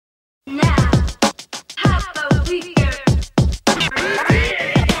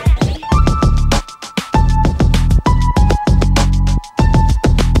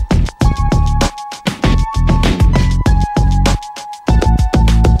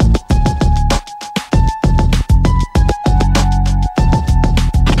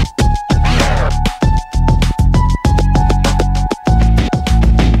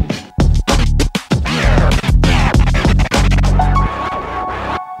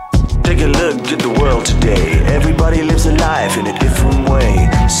take a look at the world today. Everybody lives a life in a different way.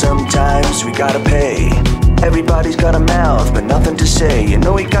 Sometimes we gotta pay. Everybody's got a mouth but nothing to say. You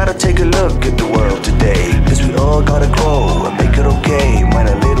know we gotta take a look at the world today. Cause we all gotta grow and make it okay. When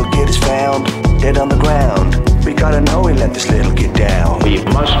a little kid is found dead on the ground, we gotta know we let this little kid down. We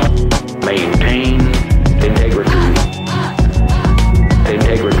must maintain integrity.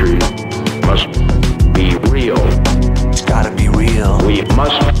 Integrity must be real. It's gotta be real. We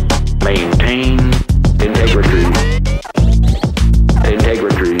must maintain integrity.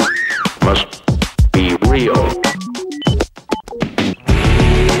 Integrity must